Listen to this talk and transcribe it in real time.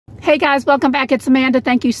Hey guys, welcome back. It's Amanda.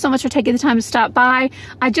 Thank you so much for taking the time to stop by.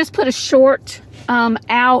 I just put a short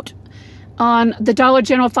out on the Dollar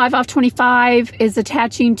General 5 off 25 is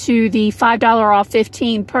attaching to the $5 off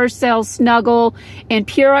 15 Persil Snuggle and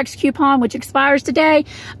Purex coupon, which expires today.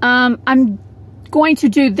 I'm going to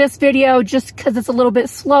do this video just because it's a little bit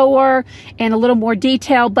slower and a little more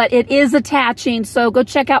detailed, but it is attaching, so go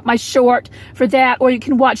check out my short for that, or you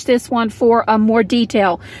can watch this one for more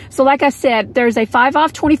detail. So like I said, there's a 5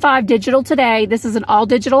 off 25 digital today. This is an all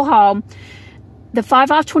digital haul. The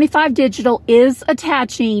 5 off 25 digital is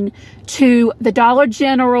attaching to the Dollar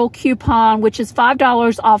General coupon, which is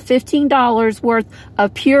 $5 off $15 worth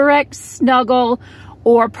of Purex, Snuggle,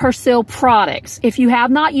 or Persil products. If you have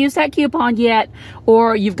not used that coupon yet,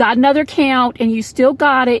 or you've got another account and you still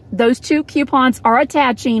got it, those two coupons are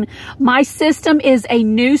attaching. My system is a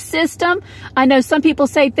new system. I know some people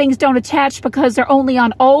say things don't attach because they're only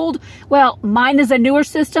on old. Well, mine is a newer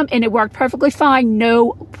system and it worked perfectly fine,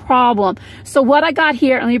 no problem. So what I got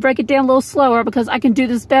here, let me break it down a little slower because I can do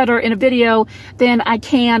this better in a video than I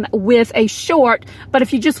can with a short. But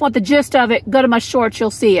if you just want the gist of it, go to my shorts, you'll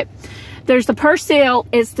see it. There's the Persil,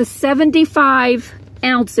 it's the 75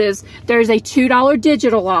 ounces. There's a $2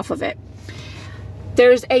 digital off of it.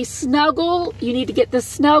 There's a Snuggle, you need to get the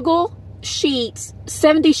Snuggle sheets,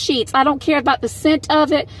 70 sheets. I don't care about the scent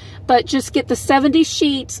of it, but just get the 70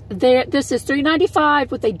 sheets. There, this is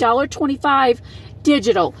 $3.95 with a $1.25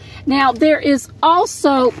 digital. Now there is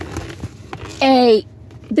also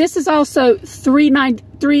this is also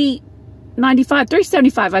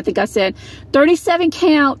 $3.75, I think I said, 37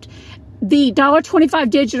 count. The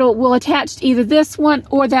 $1.25 digital will attach to either this one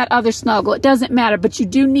or that other Snuggle. It doesn't matter, but you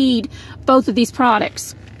do need both of these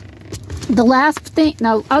products.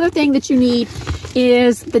 The other thing that you need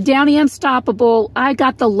is the Downy Unstoppable. I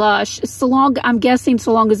got the Lush. I'm guessing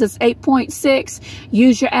so long as it's 8.6,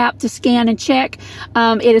 use your app to scan and check.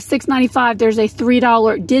 It is $6.95. There's a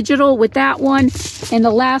 $3 digital with that one. And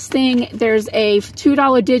the last thing, there's a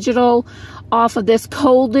 $2 digital off of this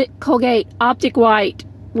Colgate Optic White.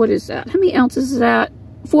 What is that? How many ounces is that?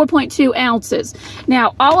 4.2 ounces.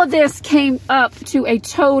 Now, all of this came up to a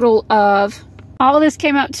total of,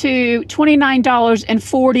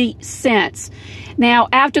 $29.40. Now,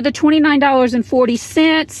 after the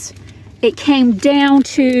 $29.40, it came down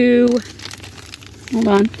to, hold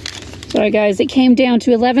on. Sorry guys, it came down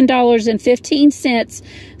to $11.15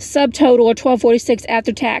 subtotal, or $12.46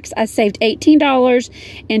 after tax. I saved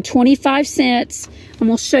 $18.25. I'm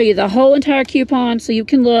going to show you the whole entire coupon so you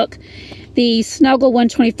can look. The Snuggle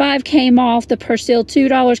 $1.25 came off. The Persil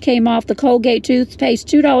 $2 came off. The Colgate toothpaste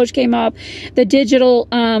 $2 came off. The digital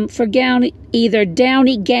for either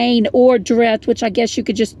Downy, Gain, or Dreft, which I guess you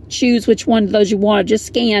could just choose which one of those you want, just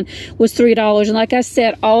scan, was $3. And like I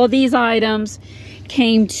said, all of these items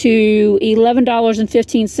came to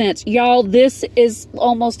 $11.15. Y'all, this is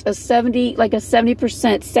almost a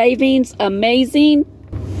 70% savings. Amazing.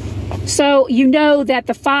 So you know that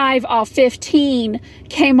the 5 off 15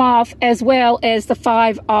 came off as well as the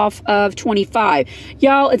 5 off of 25.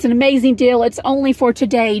 Y'all, it's an amazing deal. It's only for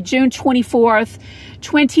today, June 24th,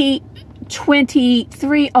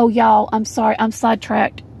 2023. Oh, y'all, I'm sorry. I'm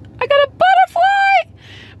sidetracked. I got a butterfly.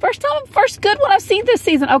 First good one I've seen this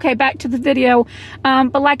season. Okay, back to the video.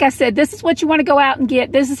 But like I said, this is what you want to go out and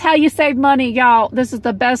get. This is how you save money, y'all. This is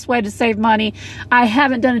the best way to save money. I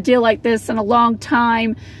haven't done a deal like this in a long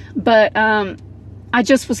time, but I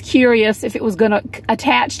just was curious if it was going to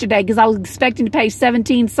attach today because I was expecting to pay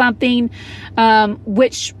 17 something,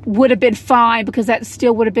 which would have been fine because that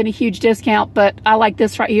still would have been a huge discount, but I like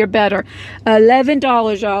this right here better.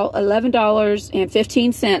 $11, y'all,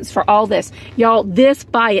 $11.15 for all this. Y'all, this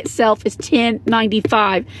by itself is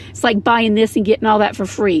 $10.95. It's like buying this and getting all that for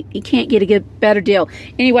free. You can't get a better deal.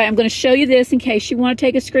 Anyway, I'm going to show you this in case you want to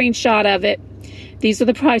take a screenshot of it. These are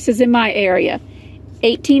the prices in my area.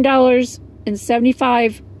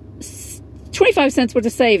 $18.75, 25 cents worth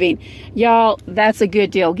of saving. Y'all, that's a good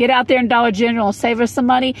deal. Get out there in Dollar General and save us some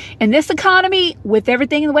money. In this economy, with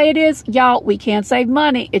everything the way it is, y'all, we can save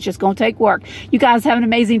money. It's just going to take work. You guys have an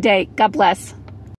amazing day. God bless.